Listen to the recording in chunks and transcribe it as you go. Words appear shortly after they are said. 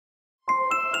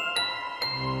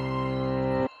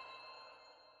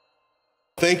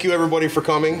Thank you, everybody, for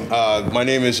coming. My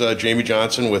name is Jamie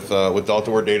Johnson with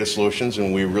Deltaware Data Solutions,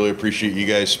 and we really appreciate you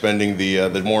guys spending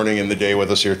the morning and the day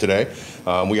with us here today.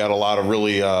 We got a lot of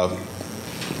really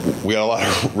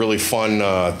fun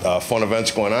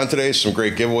events going on today. Some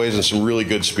great giveaways and some really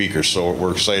good speakers. So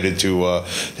we're excited to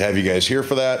have you guys here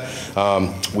for that.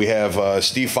 We have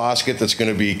Steve Foskett that's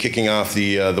going to be kicking off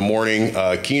the morning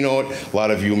keynote. A lot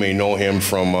of you may know him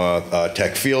from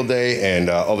Tech Field Day and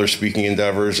other speaking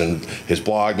endeavors and his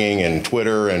blogging and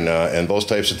Twitter and those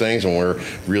types of things. And we're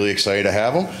really excited to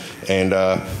have him. And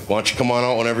why don't you come on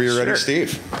out whenever you're ready,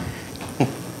 Steve?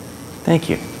 Thank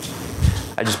you.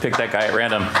 I just picked that guy at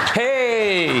random.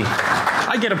 Hey,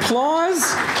 I get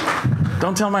applause?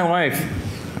 Don't tell my wife.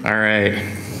 All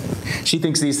right. She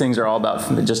thinks these things are all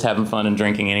about just having fun and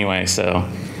drinking anyway, so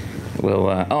we'll,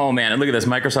 oh man, look at this,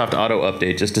 Microsoft Auto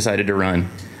Update just decided to run.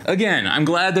 Again, I'm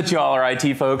glad that you all are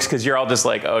IT folks because you're all just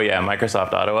like, oh yeah,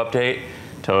 Microsoft Auto Update,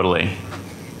 totally.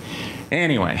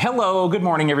 Anyway, hello, good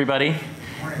morning everybody.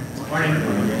 Good morning.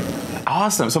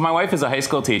 Awesome, so my wife is a high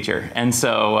school teacher, and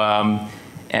so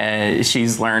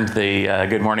she's learned the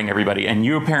good morning, everybody. And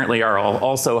you apparently are all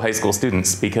also high school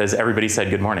students because everybody said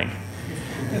good morning.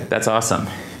 That's awesome.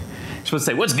 You're supposed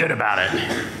to say, what's good about it?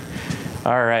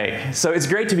 All right. So it's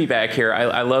great to be back here.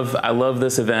 I love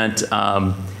this event.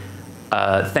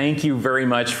 Thank you very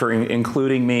much for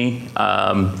including me.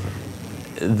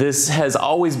 This has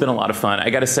always been a lot of fun. I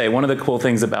got to say, one of the cool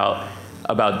things about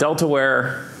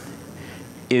Deltaware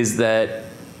is that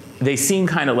they seem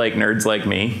kind of like nerds like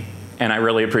me. And I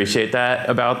really appreciate that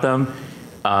about them.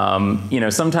 You know,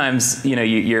 sometimes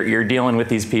you're dealing with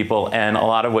these people, and a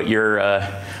lot of what you're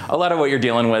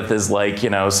dealing with is like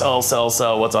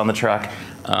sell. What's on the truck?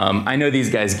 I know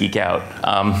these guys geek out,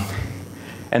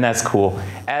 and that's cool.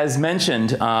 As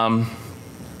mentioned, so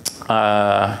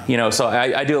I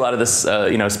do a lot of this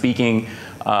speaking.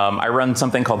 I run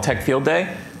something called Tech Field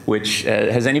Day, which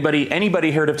has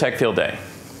anybody heard of Tech Field Day?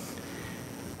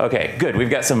 Okay, good.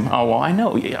 We've got some, oh, well, I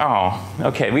know. Oh,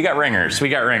 okay, we got ringers.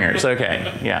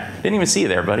 Okay, yeah. Didn't even see you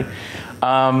there, buddy.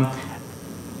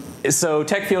 So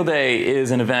Tech Field Day is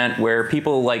an event where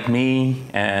people like me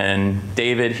and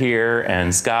David here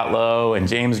and Scott Lowe and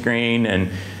James Green, and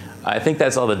I think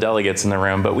that's all the delegates in the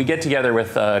room, but we get together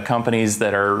with companies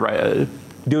that are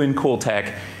doing cool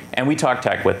tech, and we talk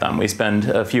tech with them. We spend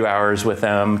a few hours with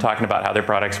them talking about how their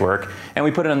products work, and we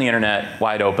put it on the internet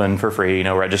wide open for free,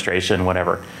 no registration,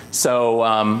 whatever. So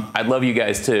I'd love you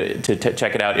guys to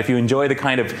check it out. If you enjoy the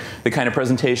kind of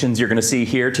presentations you're going to see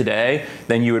here today,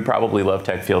 then you would probably love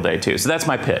Tech Field Day too. So that's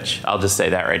my pitch. I'll just say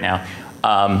that right now.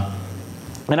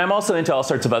 And I'm also into all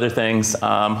sorts of other things.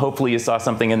 Hopefully you saw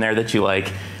something in there that you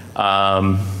like.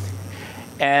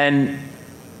 And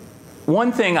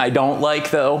one thing I don't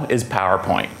like, though, is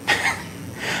PowerPoint.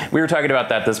 We were talking about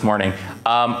that this morning.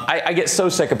 I get so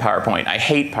sick of PowerPoint. I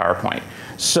hate PowerPoint.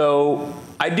 So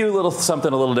I do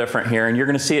something a little different here, and you're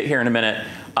going to see it here in a minute.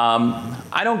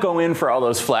 I don't go in for all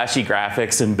those flashy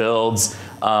graphics and builds.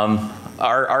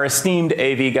 Our esteemed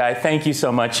AV guy, thank you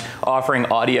so much, offering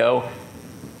audio.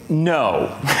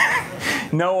 No.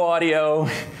 No audio.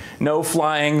 No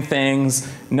flying things,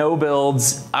 no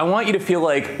builds. I want you to feel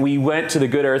like we went to the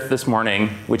Good Earth this morning,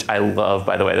 which I love,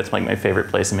 by the way. That's like my favorite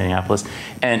place in Minneapolis,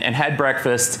 and had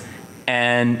breakfast.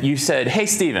 And you said, hey,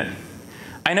 Steven,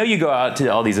 I know you go out to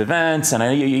all these events, and I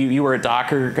know you were at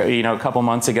Docker a couple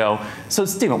months ago. So,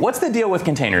 Steven, what's the deal with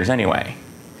containers anyway?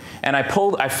 And I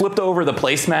flipped over the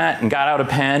placemat and got out a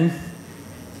pen.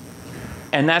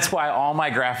 And that's why all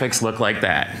my graphics look like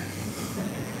that.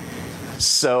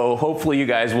 So hopefully you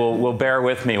guys will bear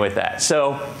with me with that.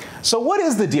 So what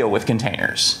is the deal with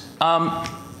containers?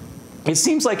 It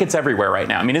seems like it's everywhere right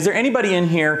now. I mean, is there anybody in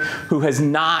here who has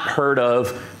not heard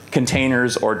of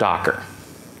containers or Docker?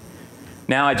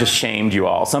 Now I just shamed you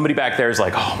all. Somebody back there is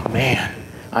like, oh man,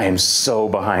 I am so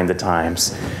behind the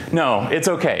times. No, it's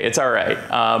okay, it's all right.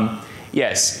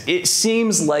 Yes, it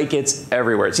seems like it's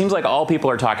everywhere. It seems like all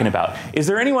people are talking about. Is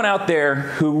there anyone out there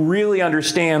who really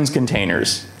understands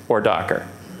containers or Docker?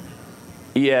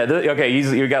 Yeah, okay,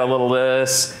 you got a little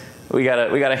this. We got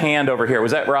a hand over here.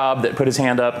 Was that Rob that put his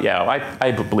hand up? Yeah,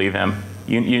 I believe him.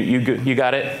 You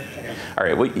got it? All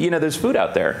right, well, there's food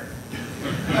out there.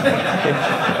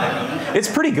 It's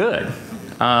pretty good.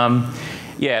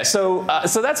 Yeah, so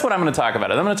that's what I'm going to talk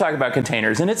about. I'm going to talk about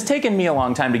containers, and it's taken me a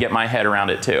long time to get my head around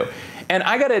it too. And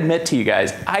I got to admit to you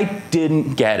guys, I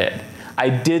didn't get it. I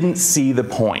didn't see the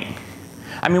point.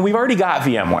 I mean, we've already got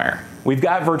VMware. We've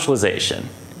got virtualization.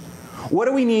 What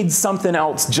do we need something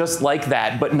else just like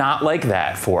that, but not like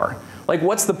that for? Like,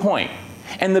 what's the point?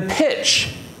 And the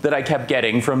pitch that I kept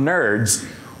getting from nerds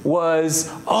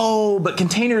was, oh, but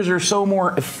containers are so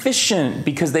more efficient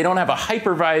because they don't have a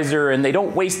hypervisor and they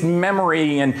don't waste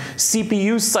memory and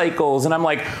CPU cycles. And I'm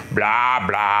like, blah,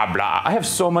 blah, blah. I have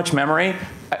so much memory.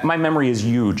 My memory is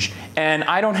huge. And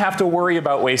I don't have to worry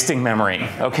about wasting memory,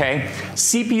 okay?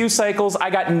 CPU cycles, I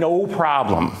got no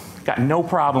problem. Got no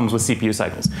problems with CPU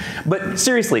cycles. But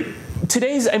seriously,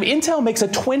 Intel makes a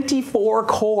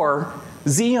 24-core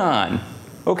Xeon,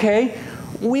 okay?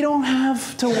 We don't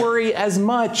have to worry as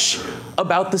much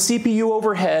about the CPU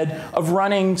overhead of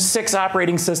running 6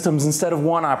 operating systems instead of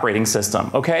 1 operating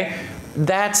system, okay?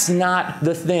 That's not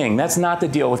the thing. That's not the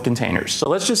deal with containers. So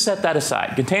let's just set that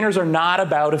aside. Containers are not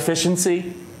about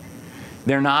efficiency.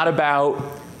 They're not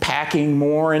about packing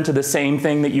more into the same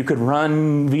thing that you could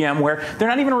run VMware. They're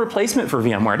not even a replacement for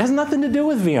VMware. It has nothing to do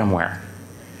with VMware.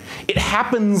 It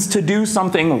happens to do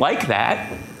something like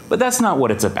that, but that's not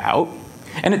what it's about.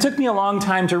 And it took me a long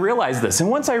time to realize this. And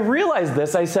once I realized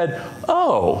this, I said,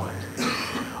 oh,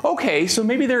 okay, so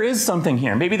maybe there is something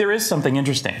here. Maybe there is something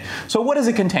interesting. So what is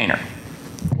a container?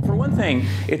 For one thing,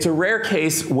 it's a rare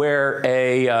case where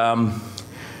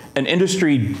an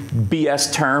industry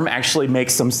BS term actually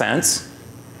makes some sense,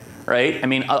 right? I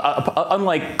mean,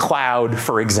 unlike cloud,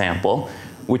 for example,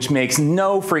 which makes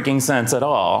no freaking sense at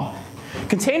all,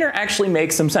 container actually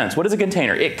makes some sense. What is a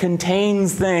container? It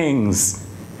contains things,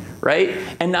 right?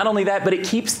 And not only that, but it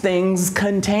keeps things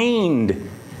contained.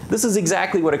 This is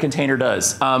exactly what a container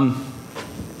does.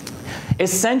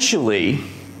 Essentially,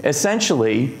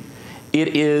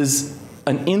 it is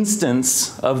an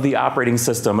instance of the operating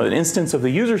system, an instance of the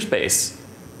user space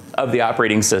of the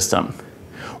operating system,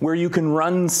 where you can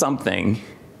run something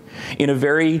in a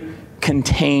very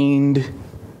contained,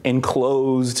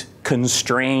 enclosed,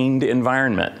 constrained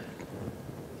environment.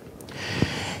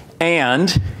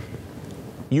 And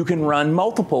you can run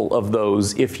multiple of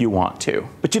those if you want to,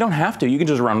 but you don't have to. You can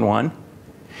just run one.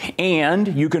 And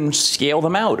you can scale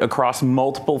them out across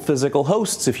multiple physical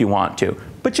hosts if you want to,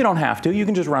 but you don't have to. You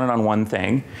can just run it on one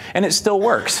thing, and it still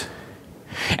works.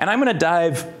 And I'm going to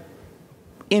dive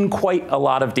in quite a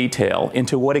lot of detail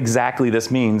into what exactly this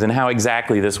means and how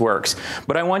exactly this works.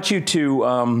 But I want you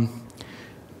to,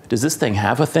 does this thing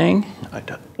have a thing?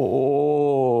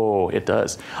 Oh, it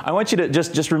does. I want you to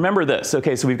just remember this.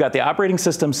 Okay, so we've got the operating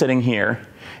system sitting here,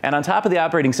 and on top of the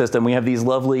operating system, we have these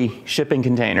lovely shipping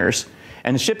containers.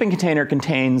 And the shipping container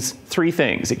contains 3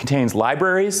 things. It contains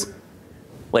libraries,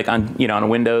 like on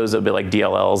Windows, it'll be like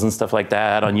DLLs and stuff like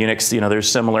that. On Unix,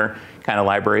 there's similar kind of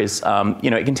libraries.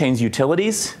 It contains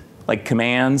utilities, like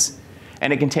commands,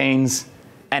 and it contains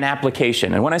an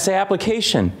application. And when I say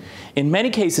application, in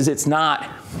many cases, it's not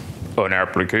an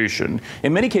application.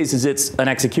 In many cases, it's an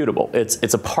executable.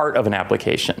 It's a part of an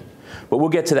application. But we'll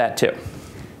get to that too.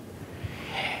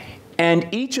 And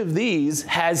each of these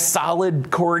has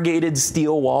solid corrugated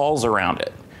steel walls around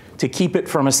it to keep it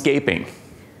from escaping.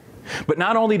 But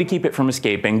not only to keep it from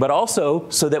escaping, but also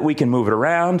so that we can move it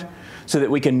around, so that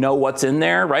we can know what's in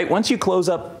there, right? Once you close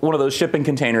up one of those shipping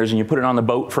containers and you put it on the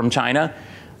boat from China,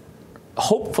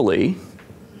 hopefully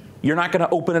you're not going to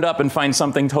open it up and find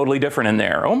something totally different in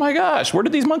there. Oh my gosh, where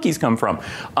did these monkeys come from?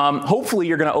 Hopefully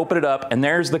you're going to open it up and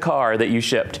there's the car that you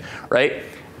shipped, right?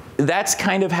 That's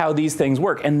kind of how these things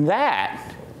work. And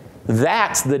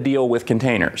that's the deal with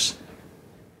containers.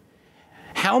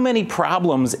 How many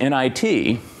problems in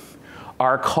IT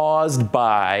are caused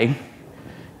by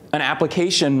an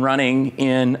application running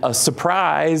in a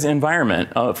surprise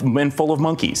environment full of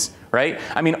monkeys, right?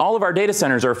 I mean, all of our data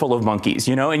centers are full of monkeys,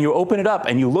 and you open it up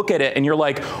and you look at it and you're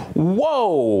like,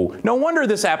 whoa, no wonder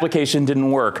this application didn't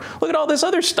work. Look at all this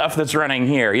other stuff that's running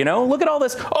here, Look at all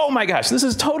this. Oh my gosh, this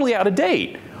is totally out of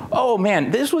date. Oh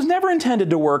man, this was never intended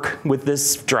to work with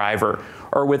this driver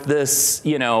or with this,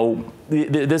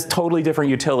 this totally different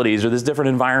utilities or this different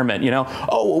environment,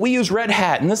 Oh, well, we use Red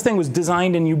Hat and this thing was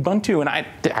designed in Ubuntu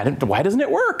and why doesn't it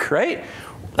work, right?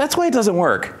 That's why it doesn't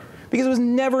work, because it was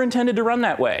never intended to run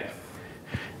that way.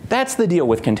 That's the deal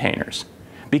with containers,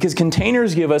 because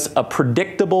containers give us a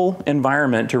predictable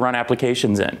environment to run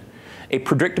applications in, a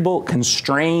predictable,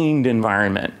 constrained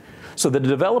environment. So the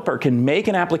developer can make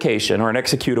an application or an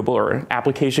executable or an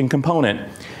application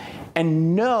component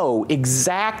and know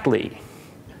exactly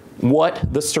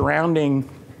what the surrounding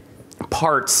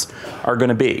parts are going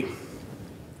to be.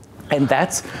 And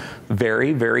that's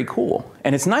very, very cool.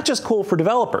 And it's not just cool for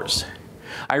developers.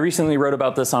 I recently wrote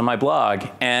about this on my blog,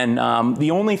 and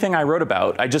the only thing I wrote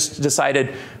about, I just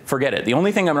decided, forget it. The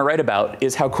only thing I'm going to write about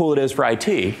is how cool it is for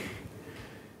IT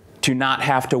to not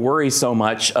have to worry so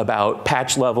much about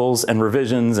patch levels and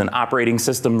revisions and operating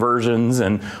system versions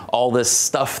and all this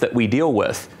stuff that we deal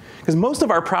with. Because most of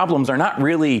our problems are not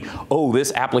really, oh,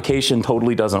 this application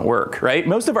totally doesn't work, right?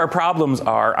 Most of our problems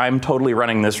are, I'm totally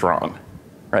running this wrong,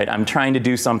 right? I'm trying to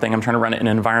do something, I'm trying to run it in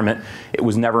an environment it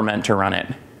was never meant to run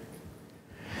in.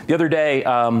 The other day,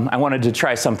 I wanted to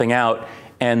try something out,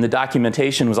 and the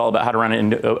documentation was all about how to run it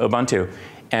in Ubuntu.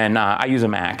 And I use a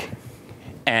Mac.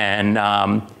 And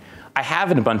I have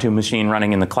an Ubuntu machine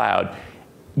running in the cloud.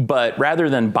 But rather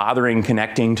than bothering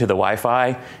connecting to the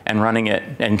Wi-Fi and running it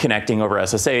and connecting over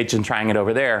SSH and trying it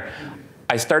over there,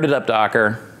 I started up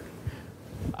Docker,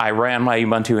 I ran my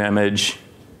Ubuntu image,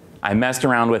 I messed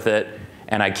around with it,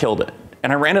 and I killed it.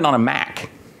 And I ran it on a Mac.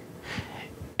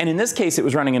 And in this case, it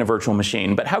was running in a virtual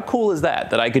machine. But how cool is that?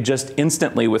 That I could just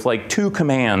instantly, with like 2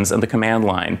 commands on the command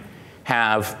line,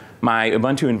 have my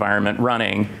Ubuntu environment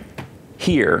running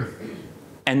here,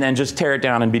 and then just tear it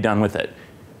down and be done with it,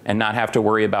 and not have to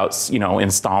worry about, you know,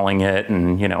 installing it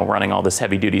and, you know, running all this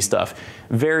heavy-duty stuff.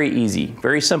 Very easy,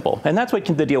 very simple. And that's what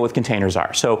the deal with containers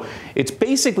are. So it's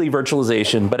basically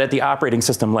virtualization, but at the operating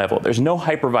system level. There's no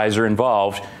hypervisor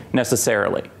involved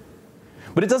necessarily.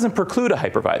 But it doesn't preclude a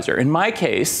hypervisor. In my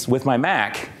case, with my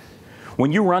Mac,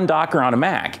 when you run Docker on a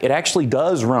Mac, it actually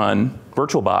does run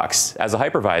VirtualBox as a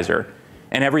hypervisor,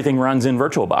 and everything runs in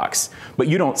VirtualBox. But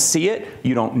you don't see it,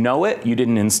 you don't know it, you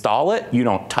didn't install it, you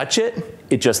don't touch it,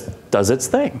 it just does its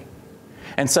thing.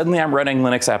 And suddenly I'm running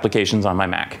Linux applications on my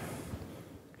Mac.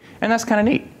 And that's kind of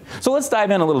neat. So let's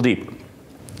dive in a little deep.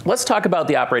 Let's talk about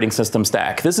the operating system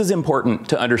stack. This is important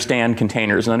to understand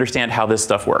containers and understand how this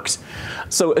stuff works.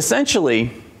 So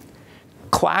essentially,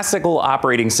 classical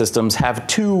operating systems have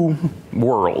 2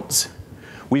 worlds.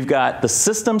 We've got the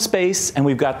system space and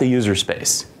we've got the user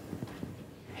space.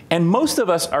 And most of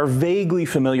us are vaguely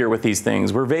familiar with these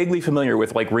things. We're vaguely familiar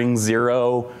with like ring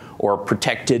 0 or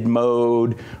protected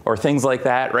mode or things like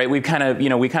that, right? We've kind of, you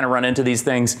know, we kind of run into these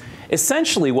things.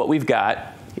 Essentially what we've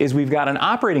got is we've got an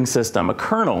operating system, a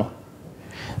kernel,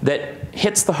 that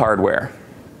hits the hardware,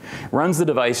 runs the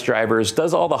device drivers,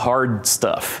 does all the hard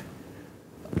stuff,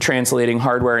 translating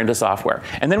hardware into software.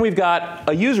 And then we've got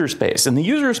a user space, and the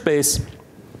user space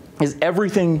is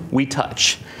everything we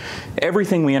touch,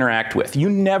 everything we interact with. You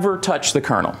never touch the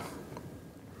kernel.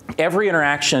 Every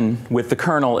interaction with the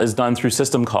kernel is done through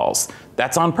system calls.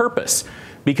 That's on purpose,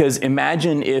 because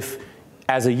imagine if,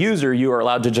 as a user, you are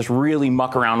allowed to just really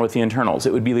muck around with the internals.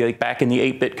 It would be like back in the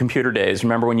 8-bit computer days.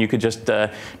 Remember when you could just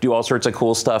do all sorts of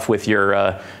cool stuff with your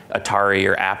Atari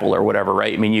or Apple or whatever,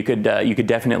 right? I mean, you could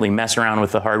definitely mess around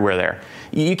with the hardware there.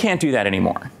 You can't do that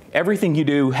anymore. Everything you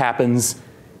do happens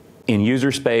in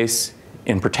user space,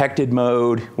 in protected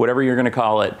mode, whatever you're going to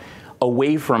call it,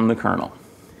 away from the kernel.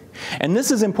 And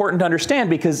this is important to understand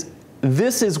because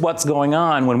this is what's going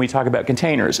on when we talk about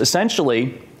containers.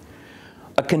 Essentially,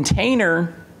 a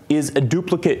container is a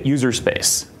duplicate user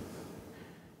space.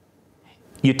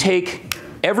 You take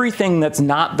everything that's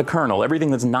not the kernel, everything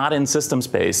that's not in system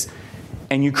space,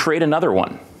 and you create another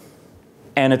one.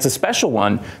 And it's a special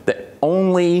one that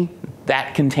only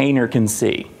that container can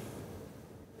see.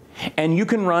 And you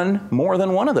can run more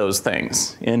than one of those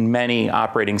things in many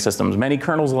operating systems. Many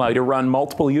kernels allow you to run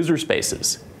multiple user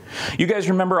spaces. You guys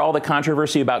remember all the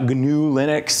controversy about GNU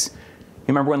Linux? You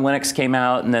remember when Linux came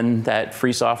out and then that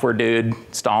free software dude,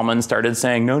 Stallman, started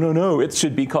saying, no, no, no, it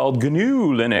should be called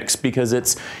GNU Linux because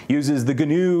it uses the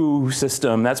GNU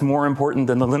system. That's more important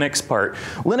than the Linux part.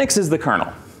 Linux is the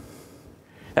kernel.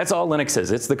 That's all Linux is.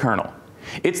 It's the kernel.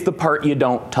 It's the part you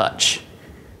don't touch.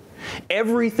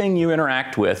 Everything you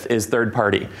interact with is third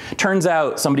party. Turns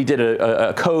out somebody did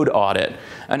a code audit.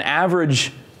 An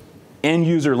average end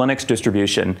user Linux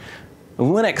distribution,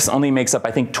 Linux only makes up,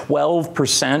 I think,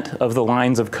 12% of the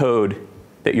lines of code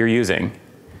that you're using.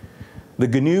 The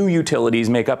GNU utilities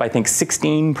make up, I think,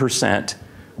 16%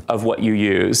 of what you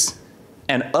use.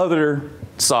 And other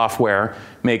software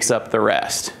makes up the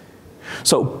rest.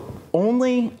 So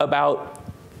only about,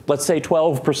 let's say,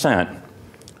 12%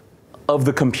 of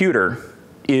the computer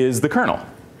is the kernel.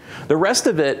 The rest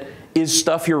of it is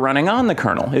stuff you're running on the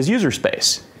kernel, is user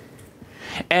space.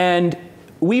 And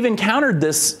we've encountered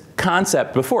this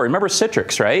concept before. Remember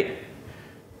Citrix, right?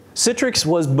 Citrix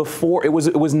was before, it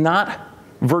was not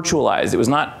virtualized, it was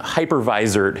not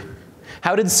hypervisored.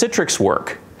 How did Citrix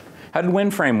work? How did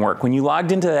WinFrame work? When you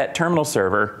logged into that terminal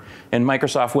server in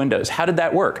Microsoft Windows, how did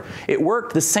that work? It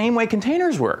worked the same way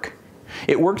containers work.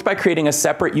 It worked by creating a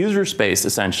separate user space,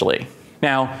 essentially.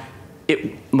 Now,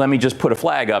 let me just put a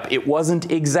flag up. It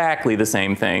wasn't exactly the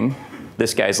same thing.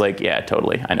 This guy's like, yeah,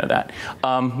 totally, I know that.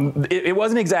 It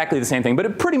wasn't exactly the same thing,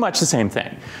 but pretty much the same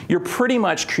thing. You're pretty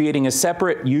much creating a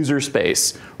separate user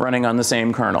space running on the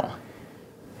same kernel.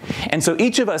 And so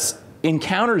each of us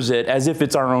encounters it as if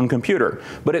it's our own computer,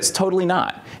 but it's totally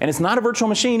not. And it's not a virtual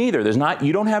machine either.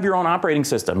 You don't have your own operating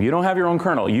system. You don't have your own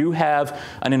kernel. You have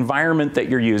an environment that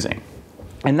you're using.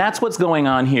 And that's what's going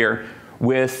on here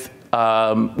with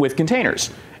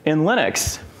containers. In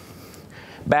Linux,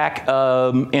 back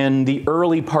in the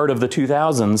early part of the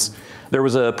 2000s, there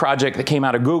was a project that came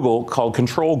out of Google called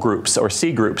control groups, or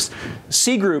C groups.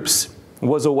 C groups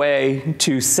was a way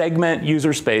to segment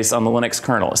user space on the Linux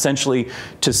kernel, essentially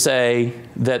to say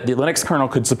that the Linux kernel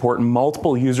could support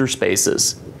multiple user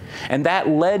spaces. And that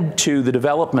led to the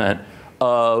development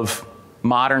of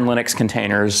modern Linux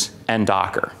containers and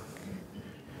Docker.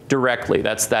 Directly,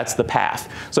 that's the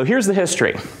path. So here's the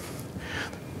history.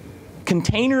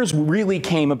 Containers really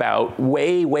came about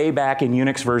way, way back in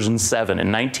Unix version 7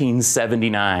 in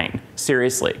 1979.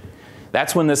 Seriously.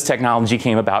 That's when this technology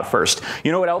came about first.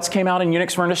 You know what else came out in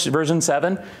Unix version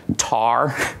 7?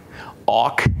 Tar,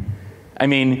 awk, I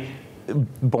mean,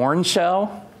 Bourne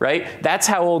shell, right? That's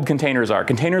how old containers are.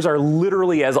 Containers are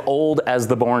literally as old as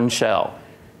the Bourne shell.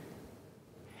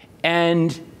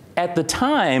 And at the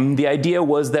time, the idea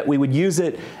was that we would use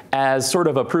it as sort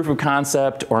of a proof of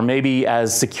concept or maybe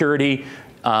as security.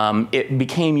 It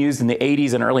became used in the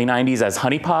 80s and early 90s as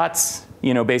honeypots.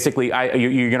 You know, basically,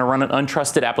 you're going to run an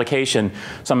untrusted application.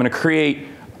 So I'm going to create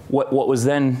what was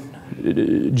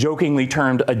then jokingly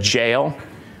termed a jail,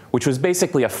 which was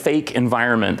basically a fake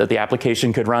environment that the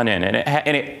application could run in.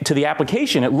 And to the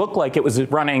application, it looked like it was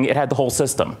running, it had the whole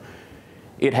system.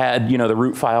 It had, you know, the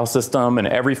root file system and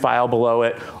every file below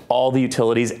it, all the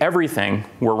utilities, everything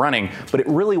were running. But it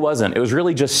really wasn't. It was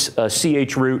really just a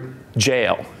chroot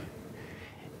jail.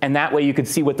 And that way you could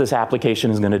see what this application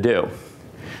is going to do.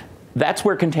 That's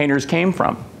where containers came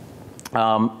from.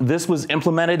 This was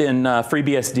implemented in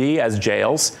FreeBSD as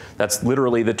jails. That's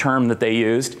literally the term that they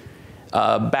used.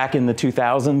 Back in the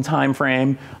 2000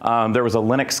 timeframe, there was a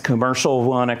Linux commercial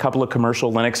one, a couple of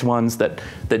commercial Linux ones that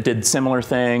did similar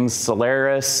things.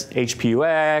 Solaris,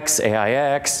 HPUX,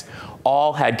 AIX,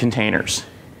 all had containers.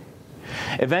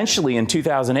 Eventually, in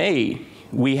 2008,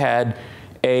 we had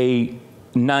a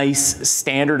nice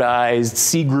standardized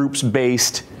C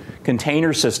groups-based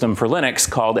container system for Linux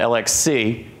called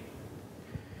LXC.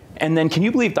 And then, can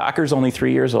you believe Docker's only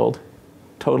 3 years old?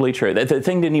 Totally true. The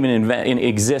thing didn't even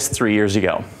exist 3 years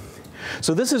ago.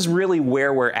 So this is really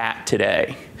where we're at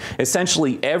today.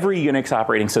 Essentially, every Unix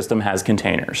operating system has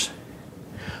containers.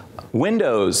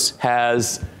 Windows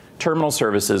has terminal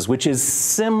services, which is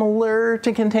similar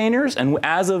to containers. And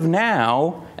as of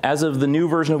now, as of the new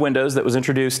version of Windows that was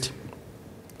introduced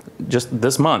just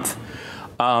this month,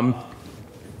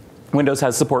 Windows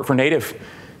has support for native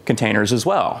containers as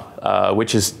well,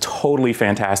 which is totally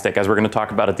fantastic, as we're going to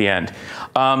talk about at the end.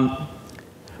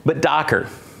 But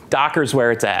Docker's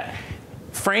where it's at.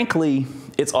 Frankly,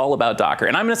 it's all about Docker.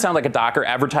 And I'm going to sound like a Docker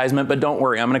advertisement, but don't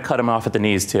worry, I'm going to cut them off at the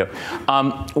knees too.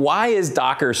 Why is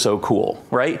Docker so cool,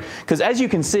 right? Because as you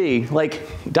can see, like,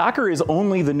 Docker is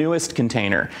only the newest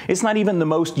container. It's not even the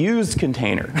most used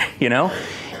container, you know?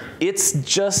 It's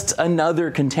just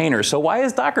another container. So why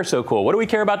is Docker so cool? What do we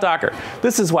care about Docker?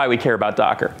 This is why we care about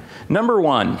Docker. Number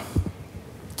one,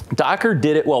 Docker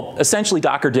did it, well, essentially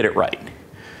Docker did it right.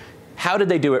 How did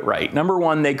they do it right? Number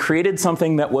one, they created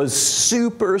something that was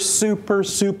super, super,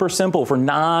 super simple for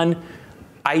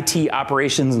non-IT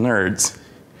operations nerds.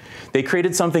 They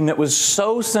created something that was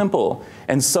so simple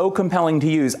and so compelling to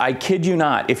use. I kid you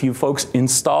not, if you folks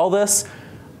install this,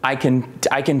 I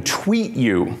can tweet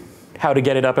you how to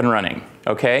get it up and running,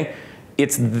 okay?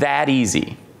 It's that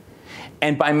easy.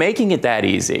 And by making it that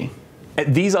easy,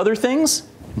 these other things,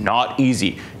 not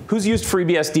easy. Who's used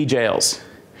FreeBSD jails?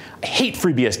 I hate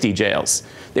FreeBSD jails.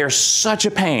 They're such a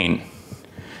pain.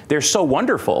 They're so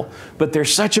wonderful, but they're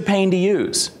such a pain to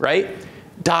use, right?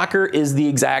 Docker is the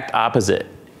exact opposite.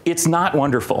 It's not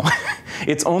wonderful.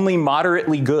 It's only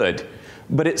moderately good,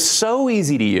 but it's so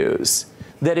easy to use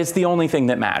that it's the only thing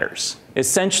that matters.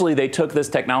 Essentially, they took this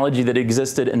technology that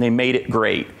existed and they made it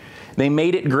great. They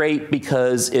made it great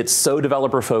because it's so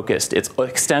developer focused. It's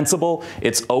extensible,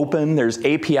 it's open, there's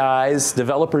APIs,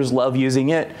 developers love using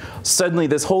it. Suddenly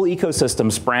this whole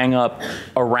ecosystem sprang up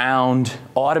around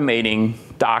automating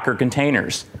Docker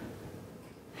containers.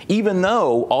 Even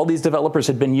though all these developers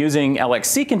had been using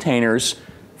LXC containers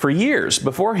for years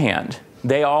beforehand,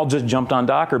 they all just jumped on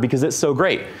Docker because it's so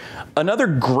great. Another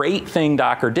great thing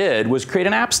Docker did was create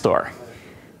an app store.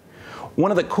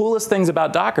 One of the coolest things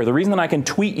about Docker, the reason that I can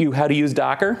tweet you how to use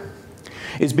Docker,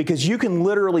 is because you can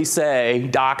literally say,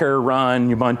 Docker run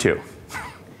Ubuntu.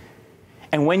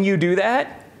 And when you do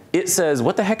that, it says,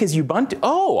 what the heck is Ubuntu?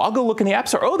 Oh, I'll go look in the App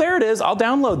Store. Oh, there it is. I'll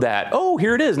download that. Oh,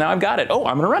 here it is. Now I've got it. Oh,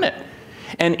 I'm going to run it.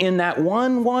 And in that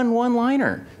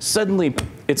one-liner, suddenly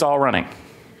it's all running.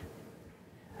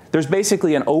 There's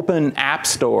basically an open app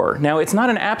store. Now, it's not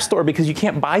an app store because you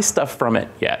can't buy stuff from it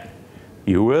yet.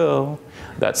 You will.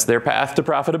 That's their path to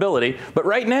profitability. But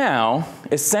right now,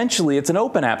 essentially, it's an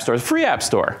open app store, a free app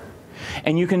store.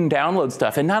 And you can download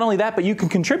stuff. And not only that, but you can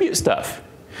contribute stuff.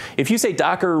 If you say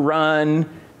Docker run,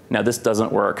 now this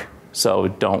doesn't work, so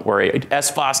don't worry,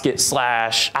 Foskett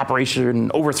 / operation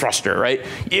overthruster, right?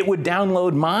 It would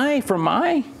download from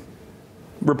my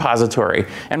repository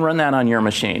and run that on your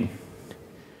machine.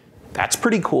 That's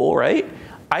pretty cool, right?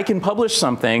 I can publish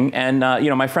something, and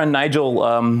my friend Nigel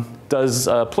does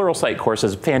Pluralsight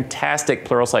courses, fantastic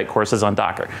Pluralsight courses on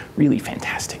Docker, really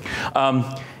fantastic.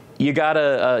 You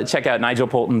gotta check out Nigel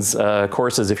Poulton's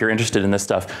courses if you're interested in this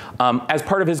stuff. As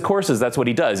part of his courses, that's what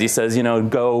he does. He says,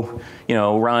 go,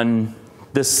 run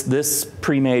this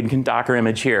pre-made Docker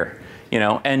image here,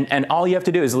 and all you have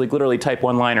to do is like literally type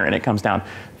one-liner and it comes down.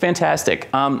 Fantastic.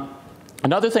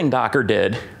 Another thing Docker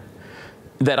did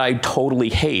that I totally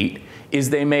hate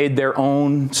is they made their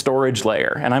own storage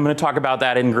layer. And I'm going to talk about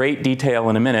that in great detail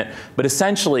in a minute. But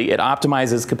essentially, it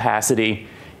optimizes capacity,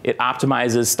 it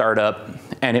optimizes startup,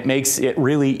 and it makes it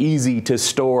really easy to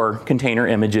store container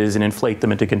images and inflate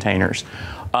them into containers.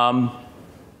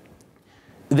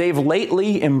 They've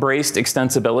lately embraced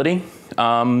extensibility.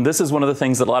 This is one of the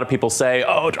things that a lot of people say,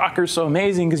 oh, Docker's so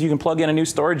amazing because you can plug in a new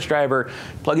storage driver,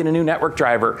 plug in a new network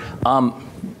driver.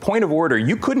 Point of order,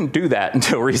 you couldn't do that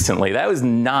until recently. That was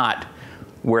not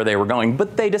where they were going,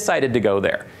 but they decided to go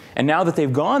there. And now that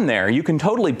they've gone there, you can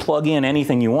totally plug in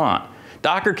anything you want.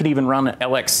 Docker can even run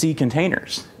LXC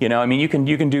containers. You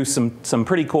can do some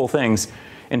pretty cool things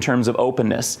in terms of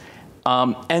openness.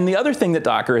 And the other thing that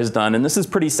Docker has done, and this is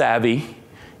pretty savvy,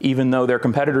 even though their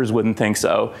competitors wouldn't think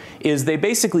so, is they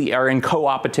basically are in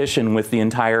co-opetition with the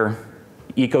entire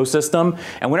ecosystem.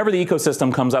 And whenever the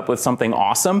ecosystem comes up with something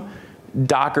awesome,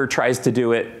 Docker tries to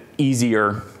do it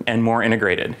easier and more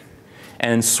integrated.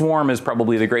 And Swarm is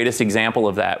probably the greatest example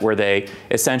of that, where they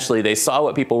saw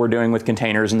what people were doing with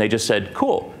containers and they just said,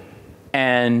 cool,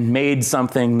 and made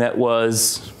something that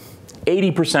was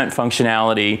 80%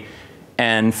 functionality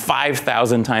and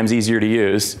 5,000 times easier to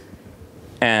use,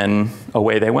 and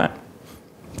away they went.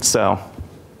 So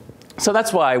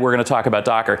that's why we're going to talk about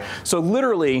Docker. So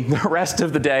literally, the rest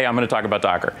of the day, I'm going to talk about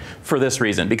Docker for this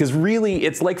reason. Because really,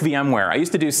 it's like VMware. I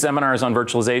used to do seminars on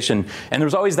virtualization, and there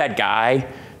was always that guy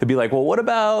who'd be like, well, what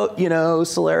about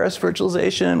Solaris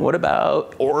virtualization? What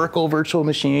about Oracle virtual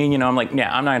machine? I'm like,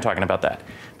 yeah, I'm not talking about that.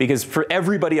 Because for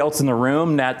everybody else in the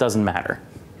room, that doesn't matter.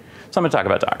 So I'm going to talk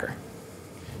about Docker.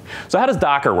 So how does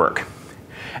Docker work?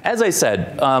 As I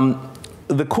said,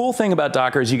 the cool thing about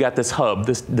Docker is you got this hub,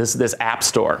 this app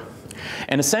store.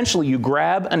 And essentially, you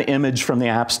grab an image from the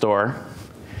App Store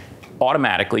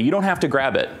automatically. You don't have to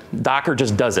grab it. Docker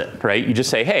just does it, right? You just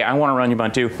say, hey, I want to run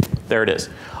Ubuntu. There it is.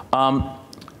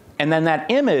 And then that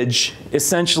image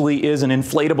essentially is an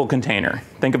inflatable container.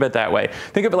 Think of it that way.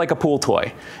 Think of it like a pool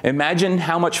toy. Imagine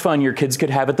how much fun your kids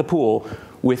could have at the pool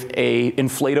with an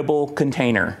inflatable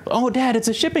container. Oh, Dad, it's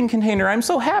a shipping container. I'm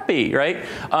so happy, right?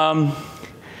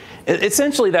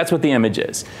 Essentially, that's what the image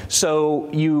is. So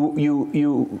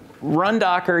you run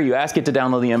Docker, you ask it to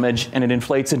download the image, and it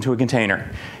inflates into a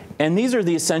container. And these are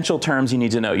the essential terms you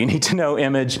need to know. You need to know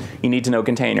image, you need to know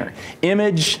container.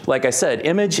 Image, like I said,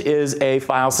 image is a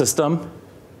file system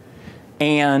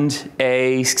and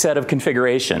a set of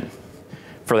configuration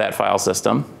for that file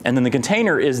system. And then the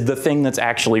container is the thing that's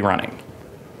actually running.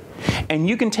 And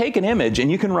you can take an image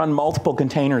and you can run multiple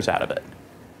containers out of it.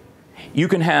 You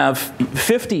can have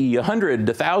 50, 100,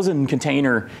 1,000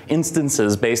 container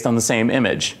instances based on the same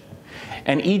image.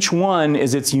 And each one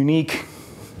is its unique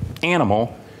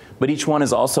animal, but each one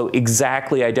is also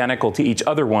exactly identical to each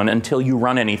other one until you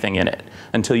run anything in it,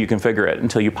 until you configure it,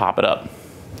 until you pop it up.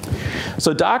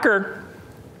 So Docker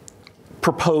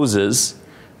proposes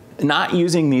not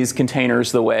using these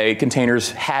containers the way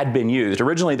containers had been used.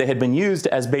 Originally, they had been used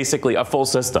as basically a full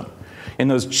system. In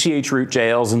those chroot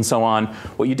jails and so on,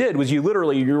 what you did was you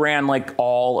ran like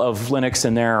all of Linux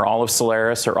in there, or all of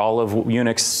Solaris, or all of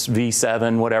Unix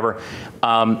v7, whatever,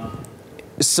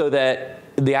 so that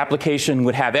the application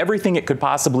would have everything it could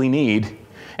possibly need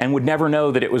and would never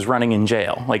know that it was running in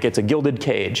jail. Like it's a gilded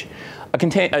cage.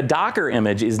 A Docker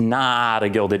image is not a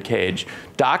gilded cage.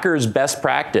 Docker's best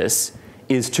practice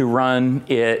is to run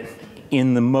it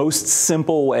in the most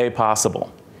simple way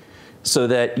possible, so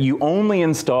that you only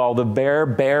install the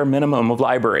bare minimum of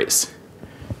libraries.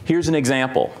 Here's an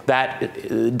example.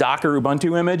 That Docker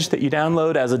Ubuntu image that you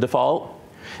download as a default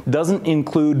doesn't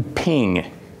include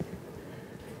ping.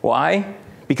 Why?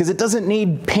 because it doesn't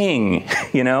need ping,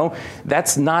 you know?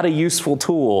 That's not a useful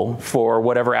tool for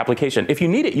whatever application. If you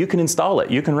need it, you can install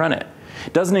it, you can run it.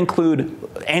 It doesn't include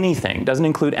anything, doesn't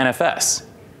include NFS.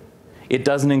 It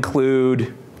doesn't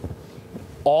include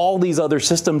all these other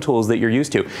system tools that you're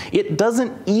used to. It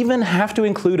doesn't even have to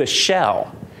include a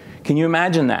shell. Can you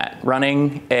imagine that,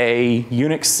 running a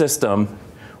Unix system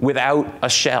without a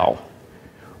shell?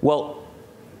 Well,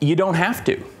 you don't have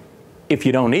to. If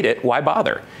you don't need it, why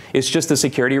bother? It's just a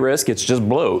security risk, it's just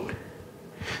bloat.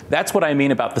 That's what I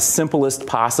mean about the simplest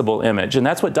possible image, and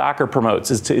that's what Docker promotes,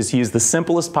 is to use the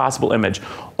simplest possible image.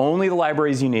 Only the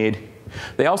libraries you need.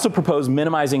 They also propose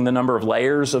minimizing the number of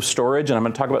layers of storage, and I'm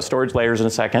going to talk about storage layers in a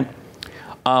second.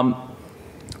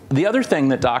 The other thing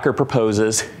that Docker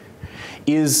proposes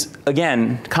is,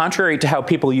 again, contrary to how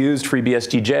people used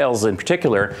FreeBSD jails in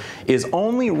particular, is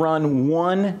only run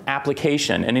one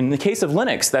application. And in the case of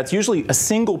Linux, that's usually a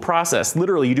single process.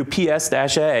 Literally, you do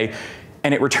ps-a,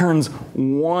 and it returns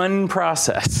one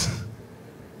process.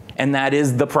 And that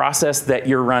is the process that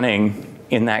you're running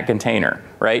in that container,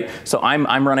 right? So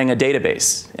I'm running a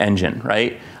database engine,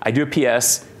 right? I do a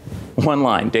PS, one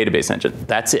line, database engine.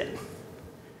 That's it.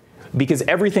 Because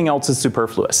everything else is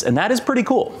superfluous. And that is pretty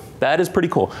cool. That is pretty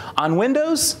cool. On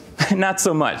Windows, not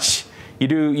so much.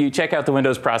 You check out the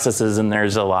Windows processes, and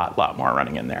there's a lot more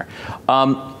running in there.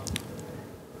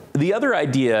 The other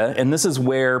idea, and this is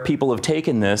where people have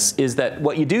taken this, is that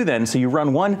what you do then, so you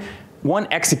run one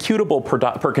executable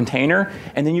per container,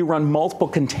 and then you run multiple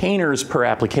containers per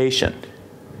application.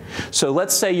 So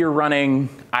let's say you're running,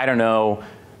 I don't know,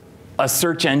 a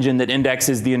search engine that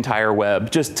indexes the entire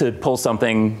web, just to pull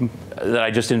something that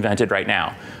I just invented right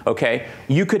now, okay?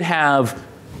 You could have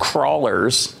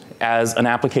crawlers as an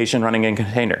application running in a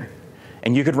container,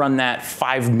 and you could run that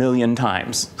 5 million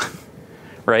times,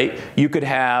 right? You could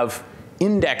have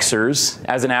indexers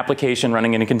as an application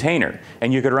running in a container,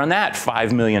 and you could run that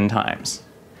 5 million times.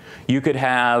 You could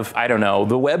have, I don't know,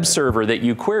 the web server that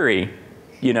you query,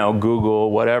 you know, Google,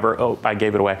 whatever. Oh, I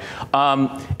gave it away.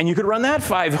 And you could run that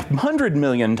 500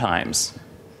 million times.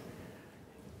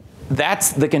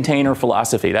 That's the container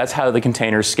philosophy. That's how the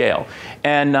containers scale.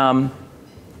 And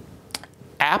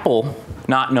Apple,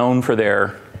 not known for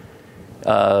their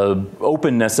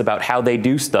openness about how they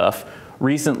do stuff,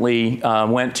 recently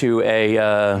went to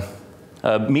a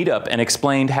meetup and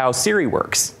explained how Siri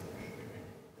works.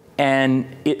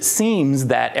 And it seems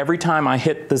that every time I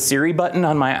hit the Siri button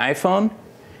on my iPhone,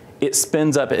 it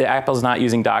spins up. Apple's not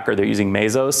using Docker, they're using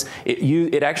Mesos.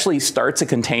 It actually starts a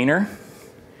container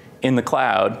in the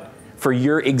cloud for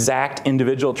your exact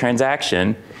individual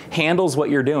transaction, handles what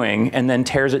you're doing, and then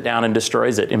tears it down and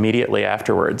destroys it immediately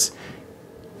afterwards.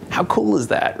 How cool is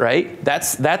that, right?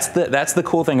 That's the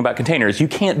cool thing about containers. You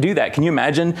can't do that. Can you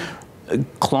imagine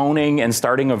cloning and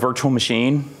starting a virtual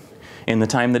machine in the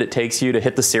time that it takes you to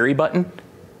hit the Siri button?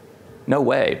 No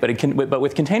way. But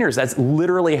with containers, that's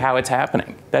literally how it's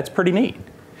happening. That's pretty neat.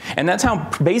 And that's how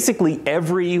basically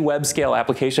every web scale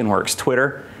application works.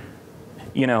 Twitter,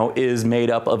 you know, is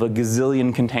made up of a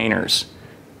gazillion containers,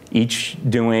 each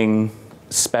doing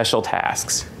special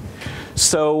tasks.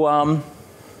 So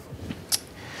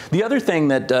the other thing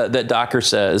that Docker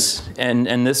says,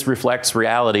 and this reflects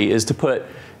reality, is to put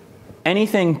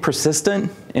anything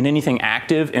persistent and anything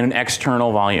active in an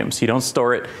external volume. So you don't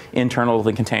store it internal to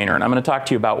the container. And I'm going to talk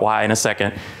to you about why in a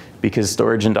second, because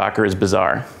storage in Docker is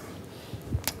bizarre.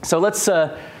 So let's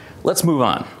move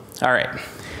on. All right.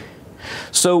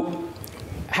 So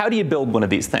how do you build one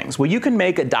of these things? Well, you can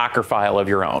make a Docker file of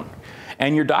your own.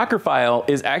 And your Docker file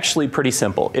is actually pretty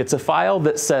simple. It's a file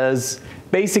that says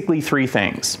basically 3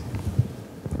 things.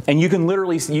 And you can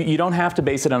literally, you don't have to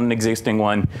base it on an existing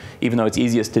one, even though it's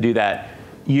easiest to do that.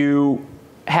 You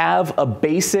have a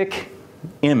basic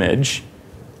image,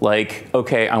 like,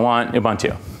 okay, I want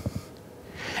Ubuntu.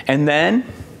 And then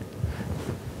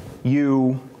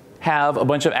you have a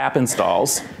bunch of app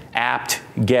installs, apt,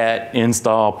 get,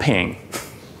 install, ping.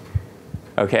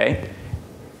 Okay?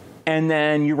 And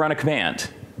then you run a command,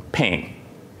 ping.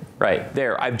 Right,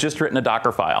 there, I've just written a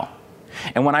Docker file.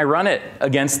 And when I run it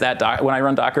against that, when I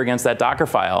run Docker against that Docker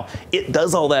file, it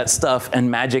does all that stuff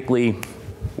and magically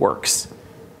works.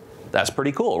 That's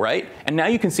pretty cool, right? And now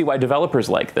you can see why developers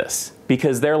like this,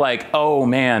 because they're like, oh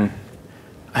man,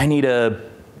 I need a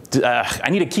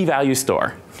key value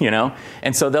store, you know?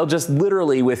 And so they'll just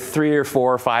literally, with 3 or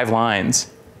 4 or 5 lines,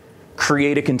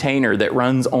 create a container that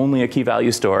runs only a key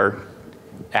value store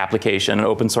application, an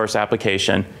open source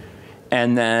application,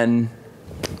 and then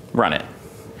run it.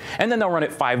 And then they'll run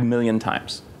it 5 million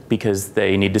times because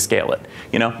they need to scale it.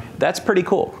 You know, that's pretty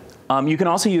cool. You can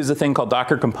also use a thing called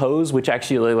Docker Compose, which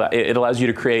actually it allows you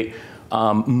to create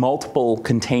multiple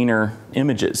container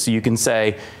images. So you can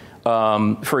say,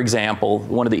 for example,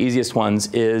 one of the easiest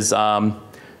ones is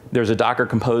there's a Docker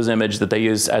Compose image that they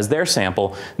use as their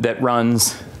sample that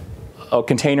runs a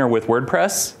container with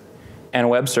WordPress and a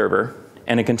web server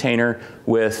and a container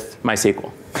with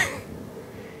MySQL.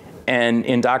 And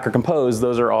in Docker Compose,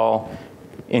 those are all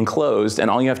enclosed, and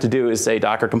all you have to do is say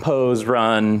Docker Compose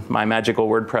run my magical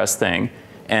WordPress thing,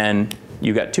 and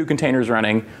you got two containers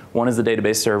running. One is the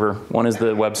database server, one is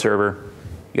the web server.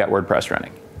 You got WordPress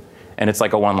running, and it's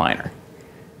like a one-liner.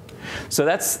 So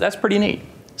that's pretty neat.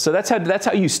 So that's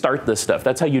how you start this stuff.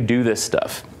 That's how you do this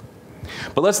stuff.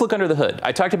 But let's look under the hood.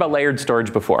 I talked about layered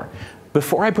storage before.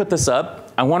 Before I put this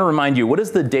up, I want to remind you, what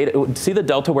is the data? See the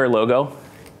Deltaware logo?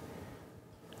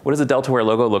 What does the Deltaware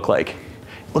logo look like?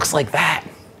 It looks like that.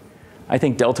 I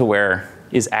think Deltaware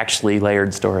is actually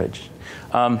layered storage.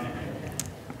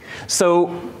 So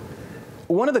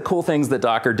one of the cool things that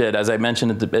Docker did, as I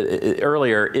mentioned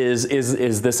earlier,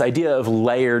 is this idea of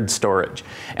layered storage.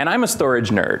 And I'm a storage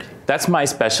nerd. That's my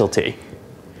specialty.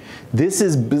 This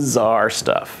is bizarre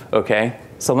stuff, okay?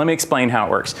 So let me explain how it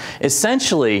works.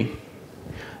 Essentially,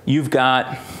 you've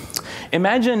got,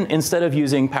 imagine instead of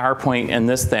using PowerPoint and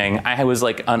this thing, I was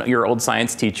like your old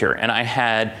science teacher, and I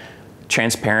had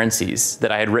transparencies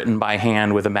that I had written by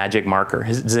hand with a magic marker.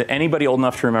 Is anybody old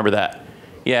enough to remember that?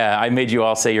 Yeah, I made you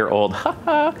all say you're old.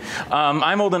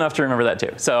 I'm old enough to remember that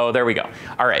too. So there we go.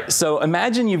 All right, so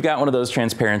imagine you've got one of those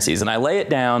transparencies, and I lay it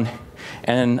down,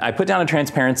 and I put down a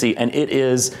transparency, and it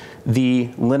is the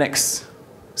Linux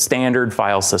standard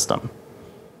file system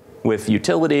with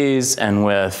utilities and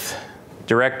with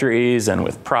directories and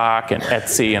with proc and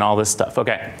etc and all this stuff.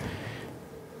 Okay,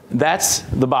 that's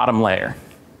the bottom layer.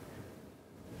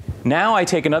 Now I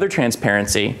take another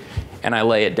transparency and I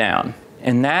lay it down.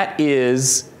 And that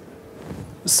is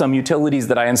some utilities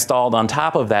that I installed on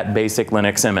top of that basic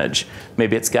Linux image.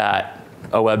 Maybe it's got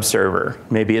a web server.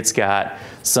 Maybe it's got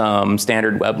some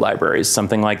standard web libraries,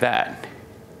 something like that.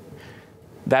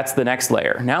 That's the next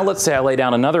layer. Now let's say I lay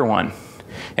down another one,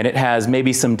 and it has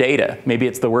maybe some data. Maybe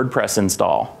it's the WordPress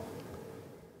install.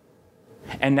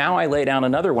 And now I lay down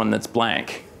another one that's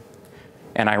blank,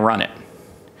 and I run it.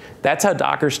 That's how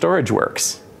Docker storage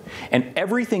works. And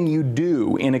everything you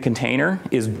do in a container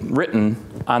is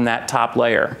written on that top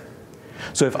layer.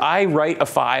 So if I write a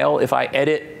file, if I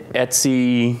edit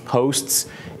etc hosts,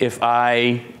 if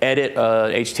I edit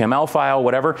a HTML file,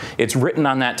 whatever, it's written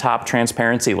on that top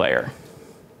transparency layer.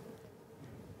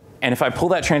 And if I pull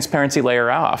that transparency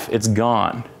layer off, it's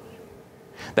gone.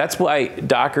 That's why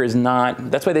Docker is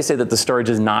not, that's why they say that the storage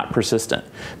is not persistent,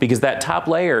 because that top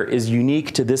layer is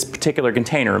unique to this particular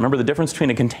container. Remember the difference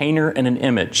between a container and an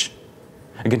image.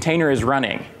 A container is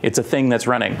running. It's a thing that's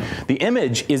running. The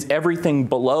image is everything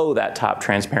below that top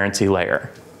transparency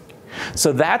layer.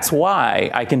 So that's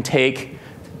why I can take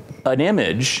an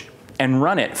image and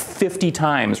run it 50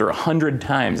 times or 100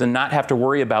 times and not have to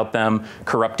worry about them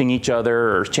corrupting each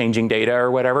other or changing data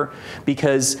or whatever,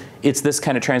 because it's this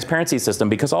kind of transparency system,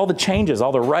 because all the changes,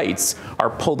 all the writes are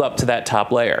pulled up to that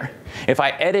top layer. If I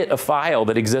edit a file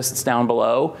that exists down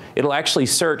below, it'll actually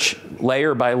search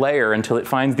layer by layer until it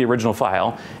finds the original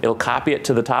file. It'll copy it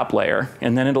to the top layer,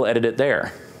 and then it'll edit it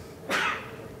there.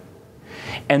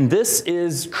 And this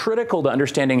is critical to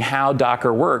understanding how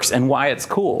Docker works and why it's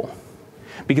cool.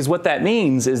 Because what that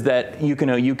means is that you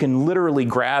can literally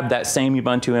grab that same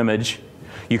Ubuntu image,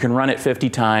 you can run it 50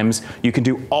 times, you can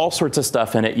do all sorts of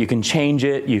stuff in it, you can change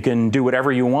it, you can do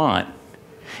whatever you want.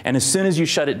 And as soon as you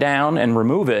shut it down and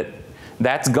remove it,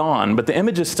 that's gone, but the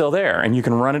image is still there, and you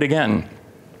can run it again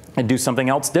and do something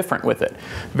else different with it.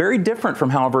 Very different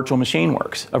from how a virtual machine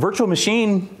works. A virtual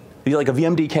machine, like a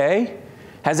VMDK,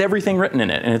 has everything written in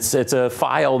it, and it's a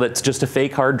file that's just a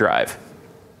fake hard drive.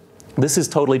 This is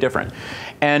totally different.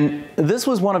 And this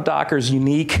was one of Docker's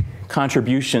unique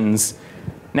contributions.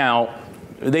 Now,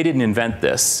 they didn't invent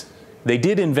this. They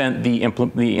did invent the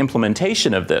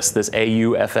implementation of this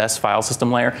AUFS file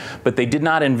system layer, but they did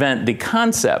not invent the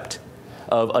concept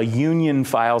of a union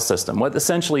file system. What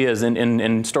essentially is,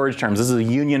 in storage terms, this is a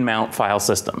union mount file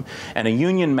system. And a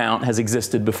union mount has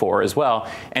existed before as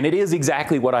well, and it is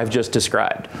exactly what I've just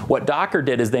described. What Docker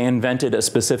did is they invented a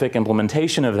specific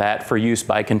implementation of that for use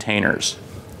by containers.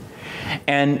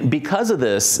 And because of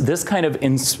this, this kind of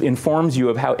informs you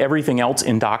of how everything else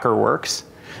in Docker works,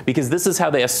 because this is how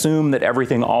they assume that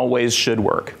everything always should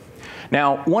work.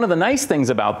 Now, one of the nice things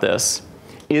about this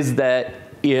is that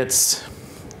it's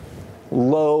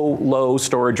low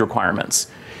storage requirements.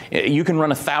 You can run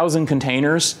 1,000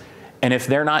 containers, and if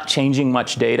they're not changing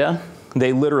much data,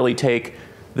 they literally take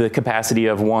the capacity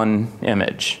of one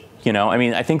image. You know, I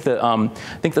mean, I think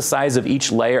the size of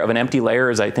each layer of an empty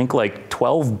layer is, I think, like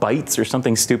 12 bytes or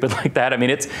something stupid like that. I mean,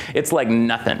 it's like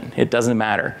nothing. It doesn't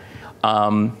matter,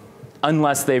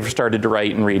 unless they've started to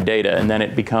write and read data, and then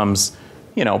it becomes,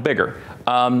 you know, bigger.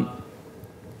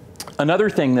 Another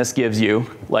thing this gives you,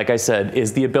 like I said,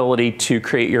 is the ability to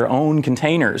create your own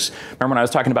containers. Remember when I was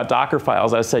talking about Docker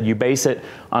files, I said you base it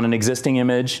on an existing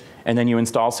image and then you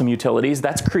install some utilities.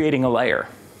 That's creating a layer.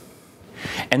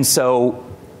 And so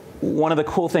one of the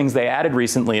cool things they added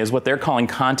recently is what they're calling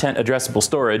content addressable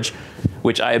storage,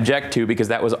 which I object to because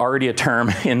that was already a term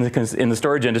in the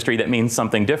storage industry that means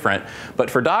something different.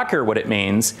 But for Docker, what it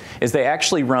means is they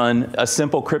actually run a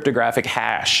simple cryptographic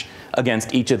hash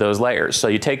against each of those layers. So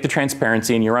you take the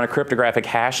transparency and you run a cryptographic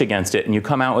hash against it, and you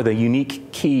come out with a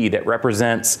unique key that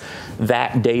represents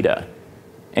that data,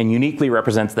 and uniquely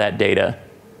represents that data,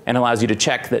 and allows you to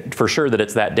check that for sure that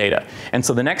it's that data. And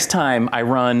so the next time I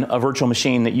run a virtual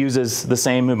machine that uses the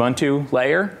same Ubuntu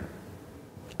layer,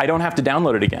 I don't have to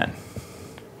download it again,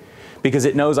 because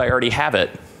it knows I already have it,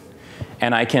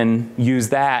 and I can use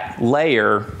that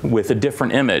layer with a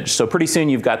different image. So pretty soon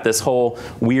you've got this whole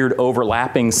weird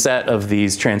overlapping set of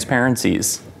these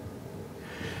transparencies.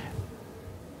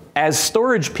 As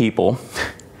storage people,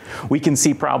 we can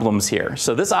see problems here.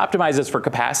 So this optimizes for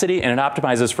capacity, and it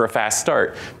optimizes for a fast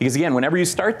start. Because again, whenever you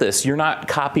start this, you're not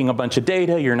copying a bunch of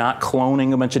data, you're not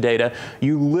cloning a bunch of data.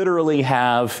 You literally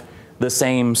have the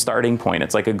same starting point.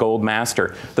 It's like a gold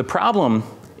master. The problem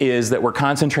is that we're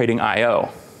concentrating I/O.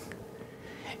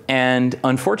 And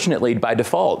unfortunately, by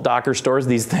default, Docker stores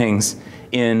these things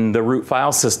in the root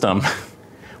file system,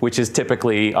 which is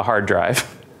typically a hard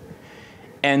drive.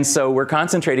 And so we're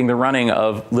concentrating the running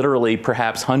of literally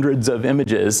perhaps hundreds of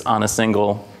images on a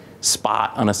single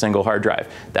spot on a single hard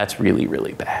drive. That's really,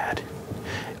 really bad.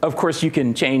 Of course, you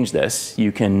can change this.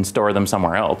 You can store them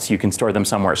somewhere else. You can store them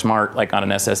somewhere smart, like on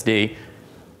an SSD.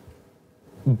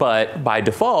 But by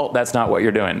default, that's not what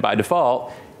you're doing. By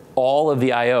default, all of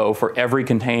the I/O for every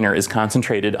container is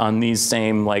concentrated on these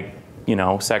same, like, you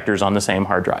know, sectors on the same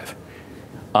hard drive.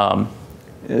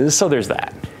 So there's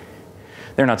that.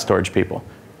 They're not storage people.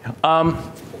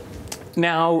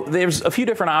 Now, there's a few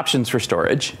different options for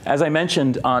storage. As I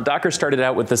mentioned, Docker started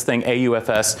out with this thing,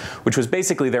 AUFS, which was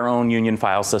basically their own Union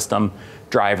file system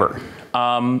driver.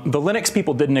 The Linux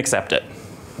people didn't accept it.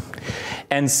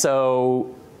 And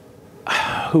so,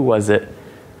 who was it?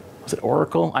 Was it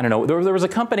Oracle? I don't know. There was a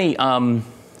company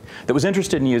that was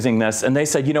interested in using this, and they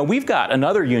said, you know, we've got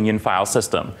another Union file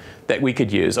system that we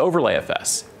could use,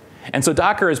 OverlayFS. And so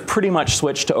Docker has pretty much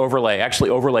switched to Overlay, actually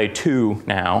Overlay 2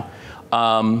 now,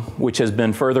 which has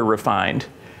been further refined.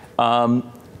 And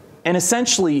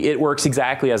essentially, it works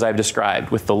exactly as I've described,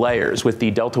 with the layers, with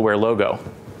the Deltaware logo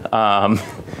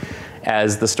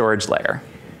as the storage layer.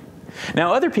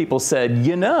 Now, other people said,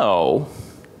 you know,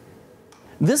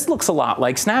 this looks a lot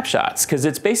like snapshots, because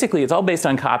it's all based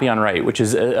on copy on write, which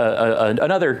is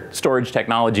another storage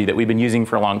technology that we've been using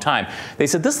for a long time. They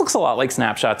said this looks a lot like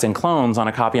snapshots and clones on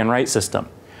a copy on write system,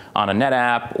 on a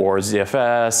NetApp or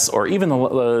ZFS, or even the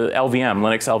LVM,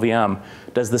 Linux LVM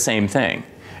does the same thing.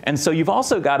 And so you've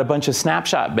also got a bunch of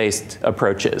snapshot-based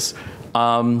approaches.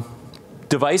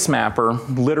 Device Mapper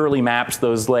literally maps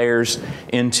those layers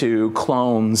into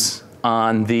clones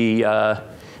on in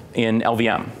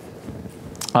LVM.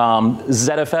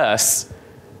 ZFS,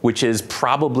 which is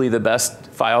probably the best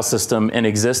file system in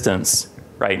existence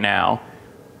right now,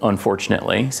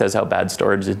 unfortunately, says how bad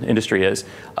storage industry is,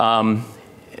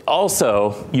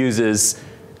 also uses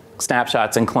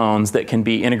snapshots and clones that can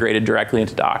be integrated directly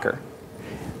into Docker.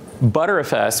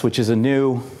 Btrfs, which is a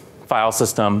new file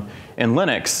system in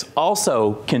Linux,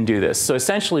 also can do this. So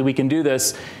essentially, we can do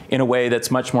this in a way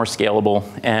that's much more scalable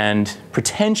and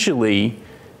potentially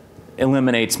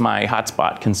eliminates my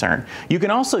hotspot concern. You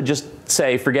can also just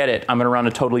say, forget it, I'm going to run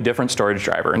a totally different storage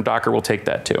driver, and Docker will take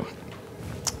that too.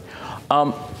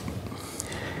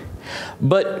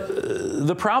 But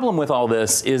the problem with all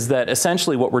this is that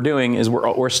essentially what we're doing is we're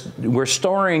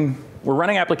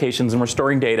running applications and we're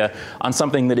storing data on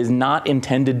something that is not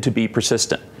intended to be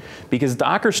persistent, because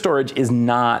Docker storage is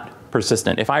not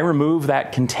persistent. If I remove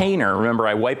that container, remember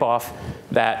I wipe off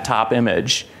that top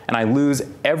image and I lose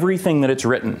everything that it's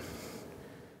written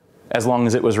as long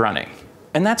as it was running.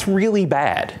 And that's really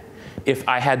bad if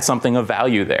I had something of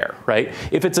value there, right?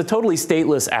 If it's a totally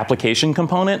stateless application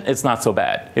component, it's not so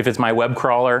bad. If it's my web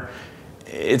crawler,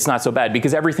 it's not so bad,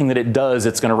 because everything that it does,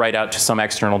 it's going to write out to some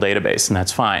external database, and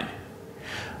that's fine.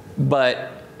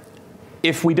 But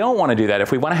If we don't want to do that,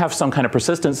 if we want to have some kind of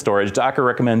persistent storage, Docker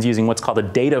recommends using what's called a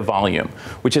data volume,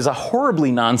 which is a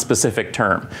horribly non-specific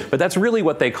term, but that's really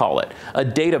what they call it, a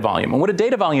data volume. And what a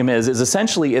data volume is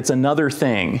essentially it's another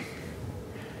thing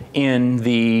in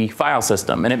the file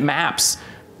system, and it maps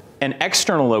an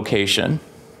external location,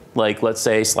 like let's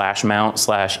say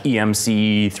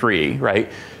 /mount/emc3,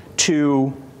 right,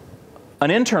 to an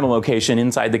internal location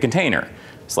inside the container,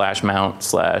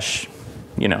 /mount/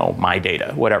 my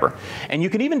data, whatever. And you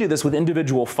can even do this with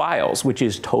individual files, which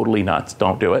is totally nuts.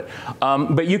 Don't do it.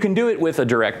 But you can do it with a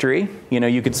directory.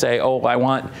 You could say, oh, I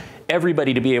want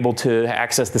everybody to be able to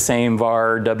access the same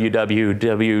var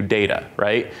www data,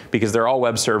 right? Because they're all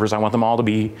web servers. I want them all to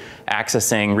be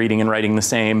accessing, reading, and writing the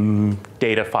same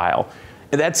data file.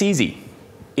 That's easy.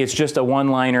 It's just a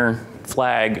one-liner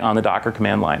flag on the Docker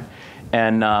command line.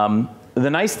 And the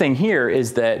nice thing here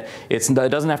is that it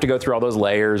doesn't have to go through all those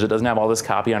layers. It doesn't have all this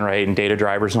copy on write and data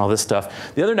drivers and all this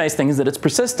stuff. The other nice thing is that it's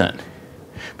persistent,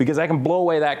 because I can blow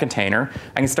away that container.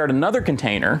 I can start another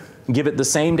container, give it the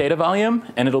same data volume,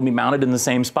 and it'll be mounted in the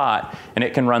same spot, and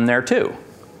it can run there too.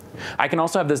 I can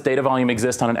also have this data volume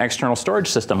exist on an external storage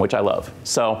system, which I love.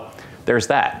 So there's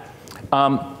that.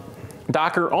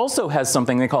 Docker also has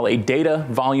something they call a data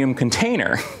volume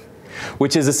container,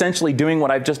 which is essentially doing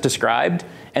what I've just described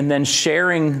and then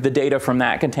sharing the data from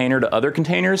that container to other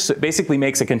containers. So it basically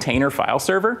makes a container file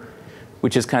server,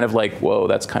 which is kind of like, whoa,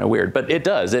 that's kind of weird. But it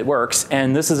does, it works.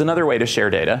 And this is another way to share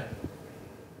data.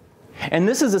 And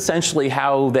this is essentially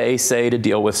how they say to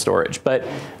deal with storage. But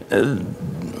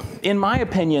in my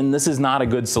opinion, this is not a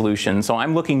good solution. So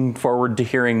I'm looking forward to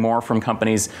hearing more from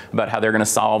companies about how they're going to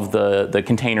solve the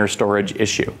container storage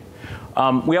issue.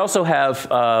 We also have,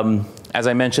 as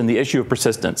I mentioned, the issue of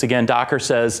persistence. Again, Docker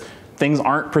says things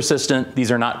aren't persistent.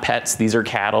 These are not pets. These are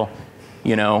cattle.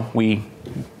 We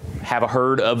have a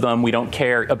herd of them. We don't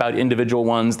care about individual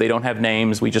ones. They don't have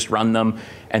names. We just run them,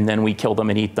 and then we kill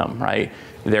them and eat them, right?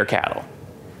 They're cattle.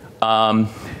 And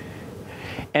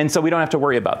so we don't have to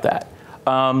worry about that.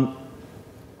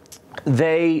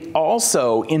 They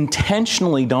also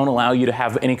intentionally don't allow you to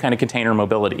have any kind of container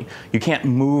mobility. You can't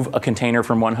move a container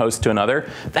from one host to another.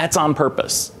 That's on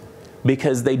purpose,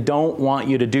 because they don't want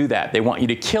you to do that. They want you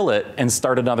to kill it and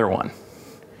start another one,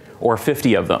 or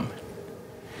 50 of them.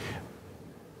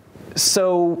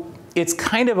 So it's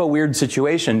kind of a weird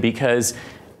situation, because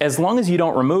as long as you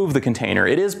don't remove the container,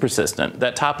 it is persistent.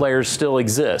 That top layer still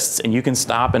exists, and you can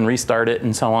stop and restart it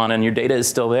and so on, and your data is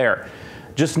still there.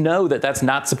 Just know that that's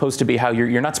not supposed to be how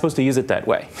you're not supposed to use it that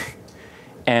way.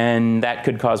 And that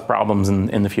could cause problems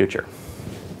in the future.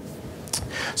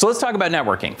 So let's talk about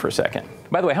networking for a second.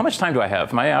 By the way, how much time do I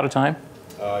have? Am I out of time?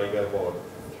 You got about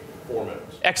 4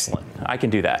 minutes. Excellent. I can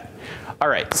do that. All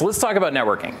right, so let's talk about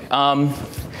networking.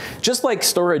 Just like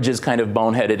storage is kind of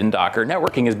boneheaded in Docker,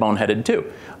 networking is boneheaded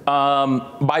too.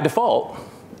 By default,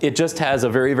 it just has a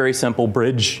very, very simple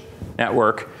bridge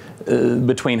network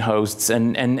between hosts,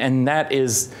 and that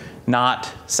is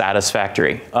not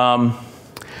satisfactory.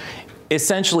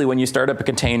 Essentially, when you start up a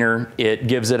container, it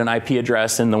gives it an IP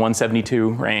address in the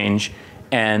 172 range,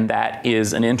 and that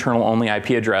is an internal only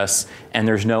IP address, and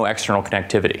there's no external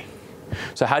connectivity.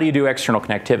 So how do you do external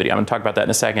connectivity? I'm going to talk about that in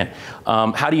a second.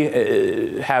 How do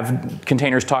you have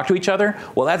containers talk to each other?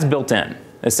 Well, that's built in.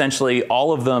 Essentially,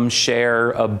 all of them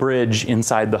share a bridge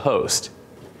inside the host,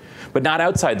 but not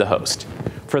outside the host.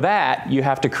 For that, you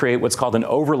have to create what's called an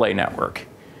overlay network.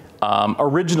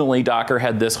 Originally, Docker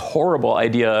had this horrible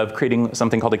idea of creating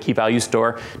something called a key value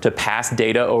store to pass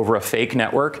data over a fake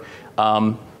network.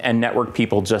 And network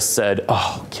people just said,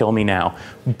 oh, kill me now.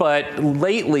 But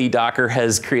lately, Docker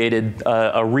has created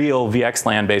a real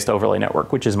VXLAN-based overlay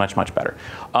network, which is much, much better.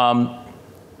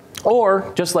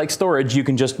 Or, just like storage, you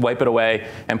can just wipe it away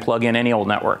and plug in any old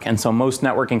network. And so most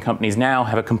networking companies now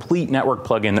have a complete network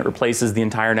plugin that replaces the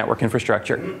entire network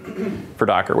infrastructure for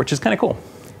Docker, which is kind of cool.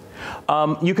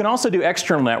 You can also do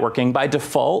external networking. By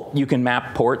default, you can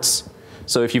map ports.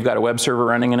 So if you've got a web server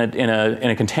running in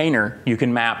a container, you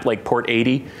can map like port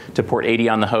 80 to port 80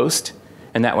 on the host.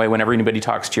 And that way, whenever anybody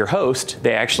talks to your host,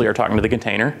 they actually are talking to the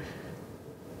container.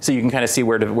 So you can kind of see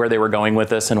where they were going with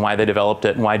this and why they developed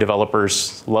it and why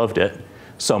developers loved it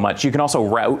so much. You can also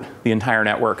route the entire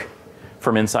network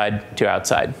from inside to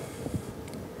outside.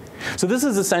 So this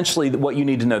is essentially what you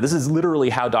need to know. This is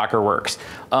literally how Docker works.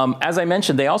 As I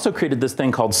mentioned, they also created this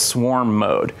thing called swarm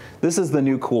mode. This is the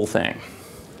new cool thing.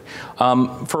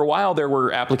 For a while, there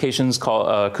were applications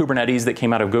called Kubernetes that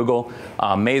came out of Google,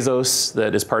 Mesos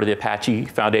that is part of the Apache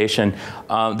Foundation,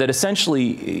 that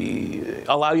essentially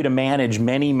allow you to manage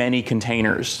many, many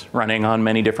containers running on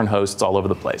many different hosts all over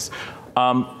the place.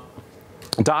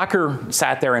 Docker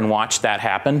sat there and watched that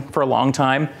happen for a long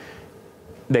time.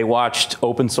 They watched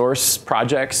open source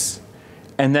projects,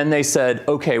 and then they said,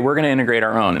 okay, we're going to integrate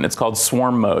our own, and it's called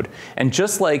swarm mode. And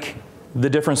just like the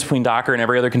difference between Docker and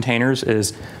every other containers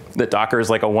is that Docker is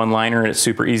like a one-liner and it's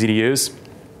super easy to use,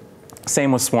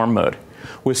 same with swarm mode.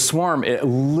 With swarm, it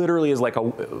literally is like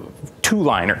a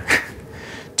two-liner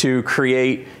to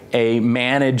create a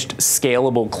managed,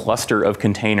 scalable cluster of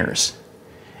containers.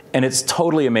 And it's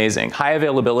totally amazing. High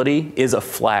availability is a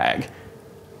flag.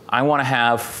 I want to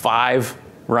have 5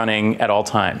 running at all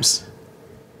times.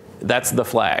 That's the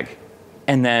flag.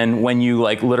 And then when you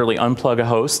like literally unplug a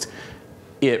host,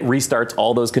 it restarts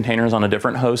all those containers on a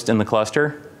different host in the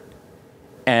cluster,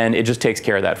 and it just takes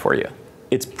care of that for you.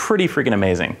 It's pretty freaking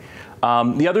amazing.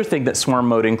 The other thing that swarm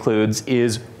mode includes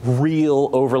is real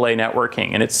overlay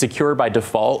networking, and it's secure by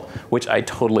default, which I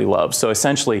totally love. So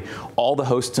essentially, all the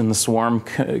hosts in the swarm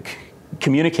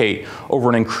communicate over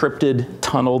an encrypted,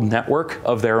 tunneled network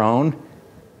of their own.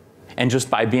 And just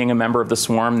by being a member of the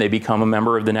swarm, they become a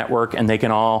member of the network, and they can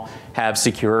all have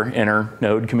secure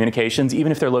inter-node communications,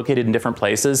 even if they're located in different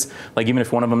places. Like even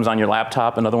if one of them is on your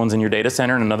laptop, another one's in your data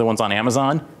center, and another one's on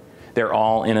Amazon, they're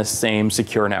all in a same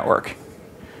secure network,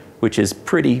 which is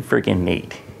pretty freaking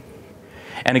neat.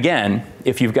 And again,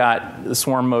 if you've got the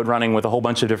swarm mode running with a whole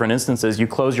bunch of different instances, you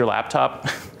close your laptop,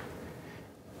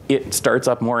 it starts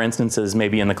up more instances,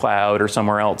 maybe in the cloud or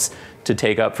somewhere else, to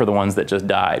take up for the ones that just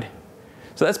died.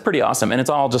 So that's pretty awesome, and it's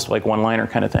all just like one-liner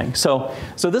kind of thing. So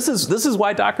this is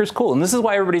why Docker's cool, and this is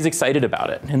why everybody's excited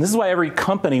about it, and this is why every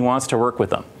company wants to work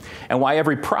with them, and why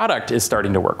every product is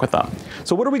starting to work with them.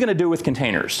 So what are we going to do with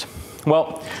containers?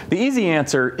 Well, the easy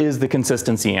answer is the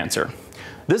consistency answer.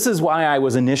 This is why I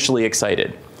was initially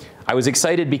excited. I was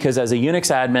excited because as a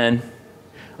Unix admin,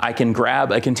 I can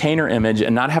grab a container image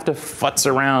and not have to futz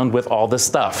around with all this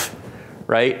stuff,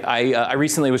 right? I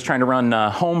recently was trying to run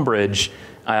Homebridge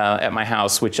at my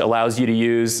house, which allows you to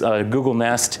use Google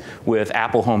Nest with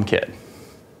Apple HomeKit,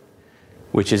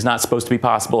 which is not supposed to be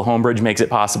possible. Homebridge makes it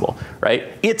possible,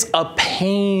 right? It's a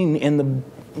pain in the,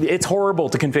 it's horrible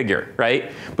to configure,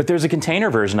 right? But there's a container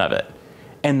version of it,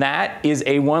 and that is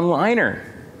a one-liner.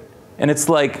 And it's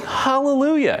like,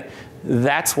 hallelujah.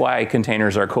 That's why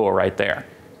containers are cool right there.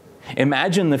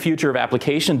 Imagine the future of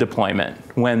application deployment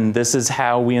when this is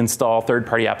how we install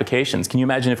third-party applications. Can you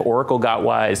imagine if Oracle got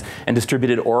wise and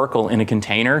distributed Oracle in a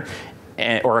container,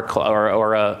 or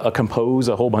a compose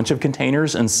a whole bunch of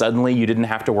containers, and suddenly you didn't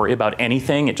have to worry about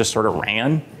anything, it just sort of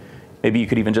ran? Maybe you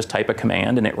could even just type a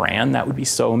command and it ran. That would be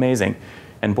so amazing.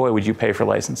 And boy, would you pay for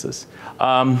licenses.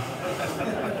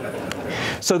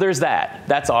 So there's that.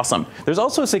 That's awesome. There's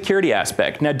also a security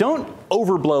aspect. Now, don't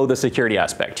overblow the security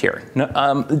aspect here.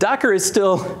 Docker is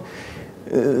still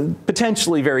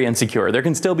potentially very insecure. There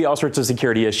can still be all sorts of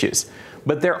security issues.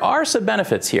 But there are some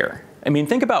benefits here. I mean,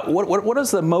 think about what is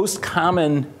the most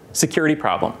common security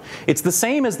problem? It's the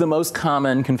same as the most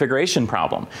common configuration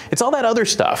problem. It's all that other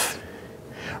stuff,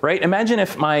 right? Imagine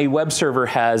if my web server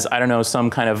has, I don't know, some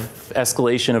kind of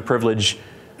escalation of privilege,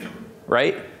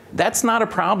 right? That's not a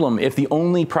problem if the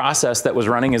only process that was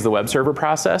running is the web server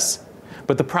process.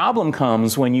 But the problem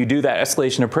comes when you do that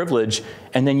escalation of privilege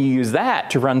and then you use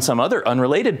that to run some other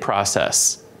unrelated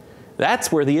process.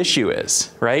 That's where the issue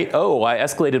is, right? Oh, I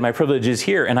escalated my privileges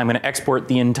here and I'm going to export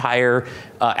the entire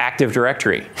Active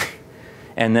Directory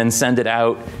and then send it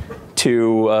out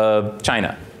to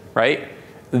China, right?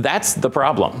 That's the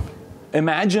problem.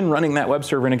 Imagine running that web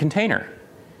server in a container.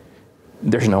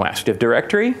 There's no Active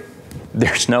Directory.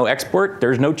 There's no export,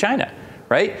 there's no China,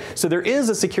 right? So there is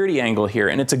a security angle here,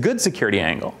 and it's a good security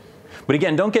angle. But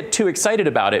again, don't get too excited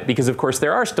about it, because of course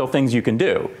there are still things you can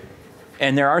do.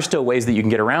 And there are still ways that you can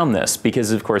get around this,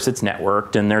 because of course it's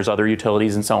networked and there's other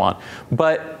utilities and so on.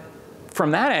 But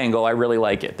from that angle, I really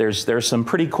like it. There's some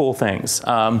pretty cool things.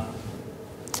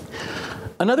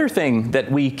 Another thing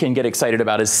that we can get excited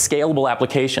about is scalable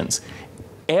applications.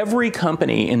 Every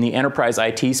company in the enterprise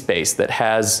IT space that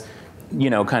has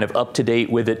kind of up to date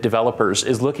with it developers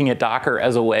is looking at Docker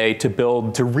as a way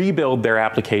to rebuild their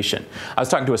application. I was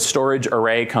talking to a storage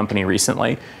array company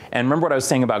recently, and remember what I was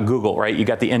saying about Google, right? You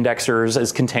got the indexers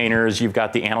as containers, you've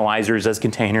got the analyzers as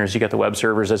containers, you got the web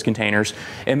servers as containers.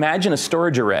 Imagine a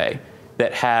storage array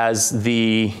that has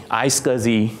the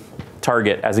iSCSI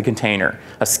target as a container,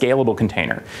 a scalable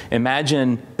container.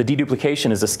 Imagine the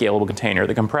deduplication is a scalable container,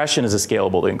 the compression is a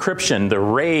scalable, the encryption, the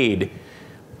RAID,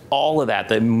 all of that,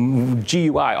 the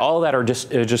GUI, all of that are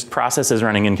just processes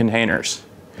running in containers.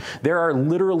 There are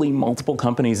literally multiple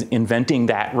companies inventing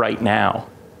that right now.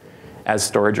 as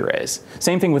storage arrays.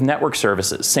 Same thing with network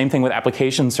services. Same thing with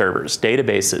application servers,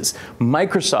 databases.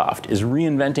 Microsoft is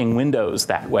reinventing Windows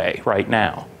that way right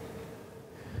now.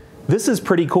 This is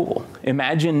pretty cool.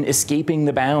 Imagine escaping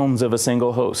the bounds of a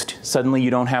single host. Suddenly you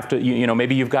don't have to,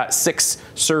 maybe you've got 6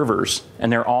 servers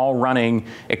and they're all running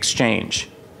Exchange.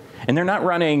 And they're not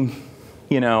running,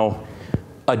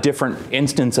 a different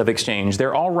instance of Exchange.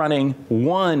 They're all running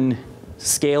one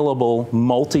scalable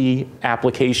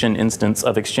multi-application instance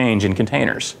of Exchange in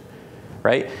containers,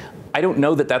 right? I don't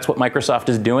know that that's what Microsoft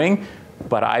is doing,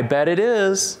 but I bet it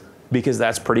is, because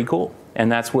that's pretty cool.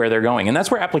 And that's where they're going. And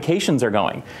that's where applications are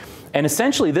going. And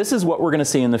essentially, this is what we're going to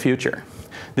see in the future.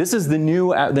 This is the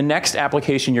next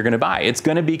application you're going to buy. It's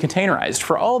going to be containerized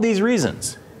for all these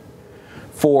reasons.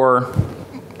 For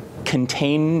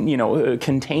contained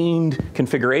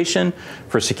configuration,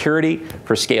 for security,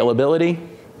 for scalability,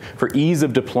 for ease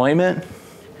of deployment.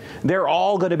 They're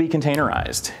all going to be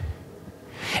containerized.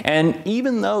 And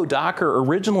even though Docker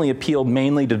originally appealed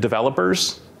mainly to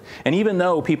developers, and even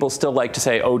though people still like to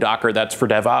say, oh, Docker, that's for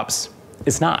DevOps,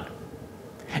 it's not.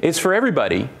 It's for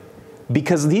everybody,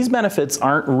 because these benefits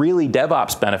aren't really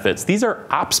DevOps benefits. These are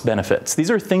ops benefits. These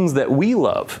are things that we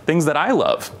love, things that I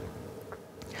love.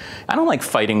 I don't like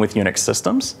fighting with Unix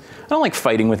systems. I don't like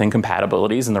fighting with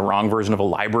incompatibilities and the wrong version of a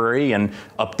library and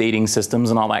updating systems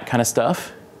and all that kind of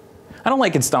stuff. I don't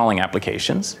like installing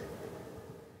applications.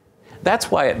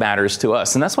 That's why it matters to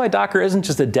us. And that's why Docker isn't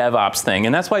just a DevOps thing.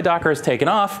 And that's why Docker has taken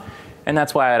off. And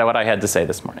that's why what I had to say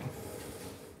this morning.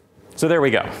 So there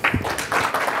we go.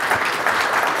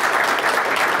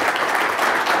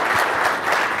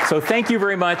 So thank you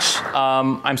very much.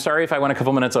 I'm sorry if I went a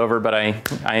couple minutes over, but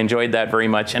I enjoyed that very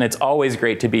much. And it's always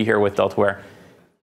great to be here with Deltaware.